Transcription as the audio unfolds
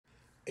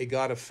a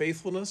God of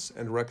faithfulness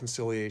and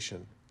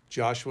reconciliation.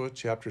 Joshua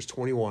chapters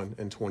 21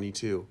 and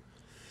 22.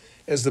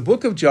 As the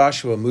book of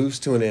Joshua moves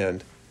to an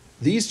end,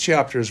 these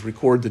chapters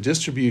record the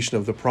distribution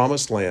of the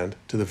promised land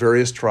to the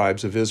various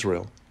tribes of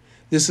Israel.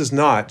 This is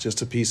not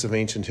just a piece of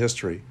ancient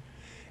history.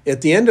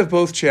 At the end of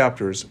both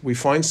chapters, we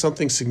find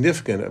something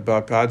significant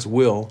about God's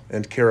will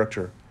and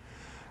character.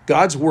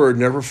 God's word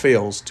never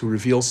fails to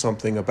reveal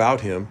something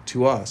about him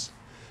to us.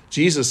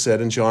 Jesus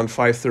said in John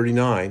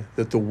 5:39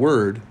 that the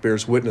word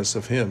bears witness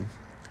of him.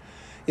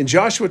 In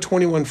Joshua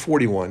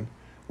 21:41,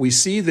 we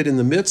see that in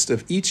the midst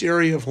of each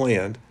area of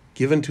land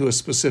given to a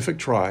specific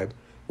tribe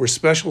were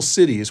special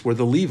cities where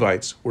the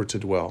Levites were to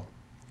dwell.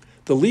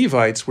 The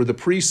Levites were the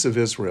priests of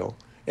Israel,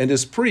 and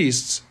as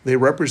priests, they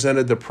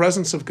represented the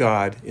presence of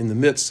God in the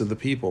midst of the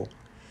people.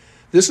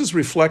 This is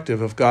reflective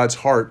of God's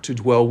heart to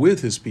dwell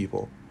with his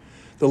people.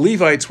 The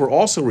Levites were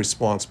also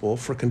responsible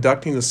for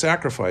conducting the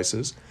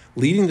sacrifices,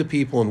 leading the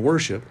people in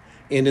worship,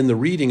 and in the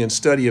reading and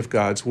study of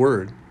God's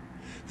word.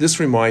 This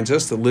reminds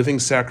us that living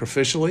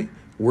sacrificially,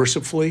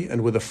 worshipfully,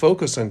 and with a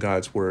focus on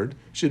God's word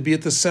should be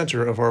at the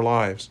center of our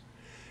lives.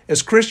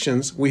 As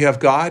Christians, we have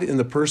God in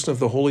the person of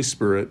the Holy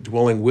Spirit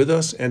dwelling with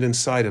us and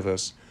inside of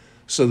us,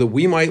 so that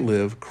we might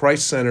live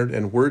Christ-centered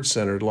and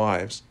word-centered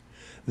lives.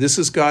 This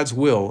is God's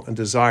will and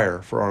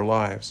desire for our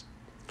lives.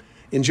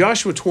 In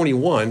Joshua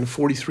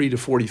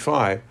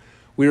 21:43-45,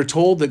 we are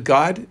told that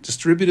God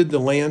distributed the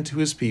land to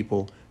his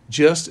people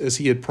just as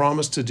he had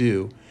promised to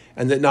do,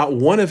 and that not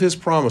one of his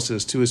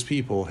promises to his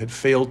people had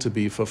failed to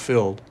be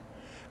fulfilled.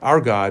 Our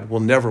God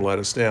will never let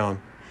us down.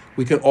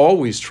 We can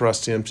always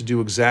trust him to do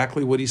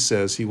exactly what he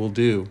says he will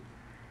do.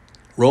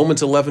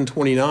 Romans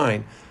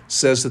 11:29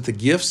 says that the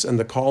gifts and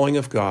the calling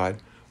of God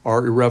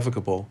are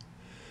irrevocable.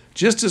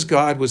 Just as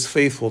God was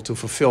faithful to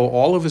fulfill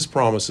all of his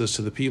promises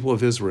to the people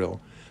of Israel,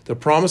 the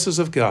promises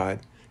of God,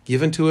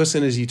 given to us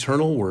in his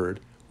eternal word,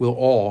 will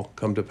all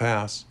come to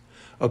pass.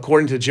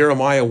 According to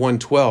Jeremiah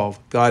 1:12,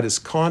 God is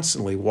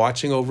constantly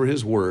watching over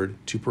his word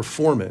to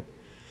perform it.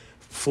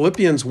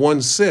 Philippians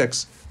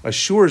 1:6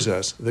 assures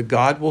us that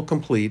God will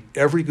complete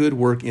every good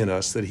work in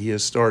us that he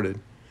has started.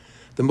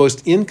 The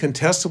most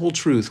incontestable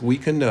truth we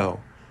can know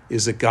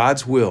is that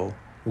God's will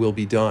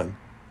be done.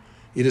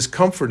 It is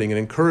comforting and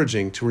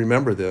encouraging to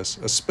remember this,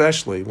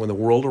 especially when the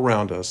world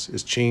around us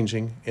is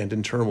changing and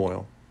in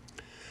turmoil.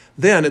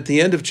 Then, at the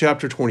end of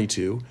chapter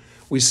 22,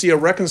 we see a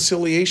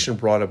reconciliation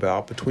brought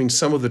about between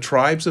some of the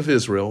tribes of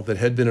Israel that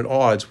had been at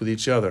odds with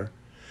each other.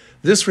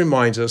 This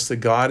reminds us that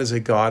God is a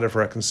God of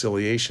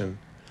reconciliation.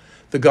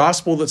 The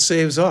gospel that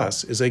saves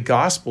us is a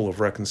gospel of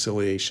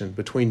reconciliation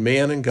between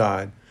man and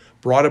God,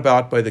 brought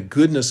about by the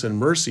goodness and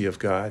mercy of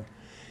God.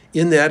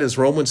 In that, as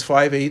Romans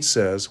 5:8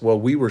 says, while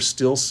we were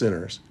still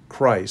sinners,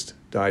 Christ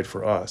died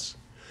for us.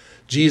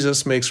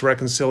 Jesus makes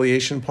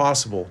reconciliation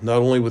possible, not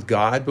only with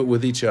God, but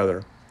with each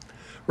other.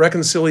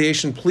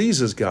 Reconciliation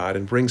pleases God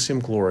and brings him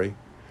glory.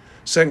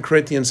 2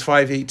 Corinthians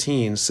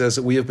 5:18 says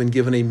that we have been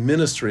given a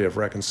ministry of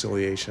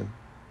reconciliation.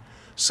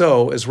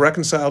 So, as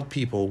reconciled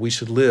people, we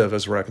should live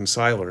as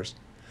reconcilers.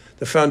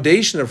 The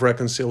foundation of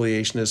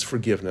reconciliation is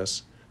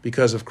forgiveness.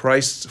 Because of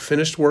Christ's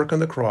finished work on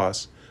the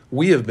cross,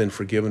 we have been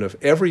forgiven of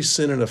every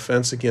sin and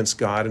offense against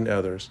God and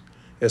others.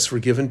 As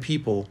forgiven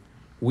people,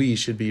 we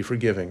should be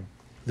forgiving.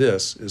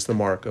 This is the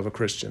mark of a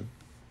Christian.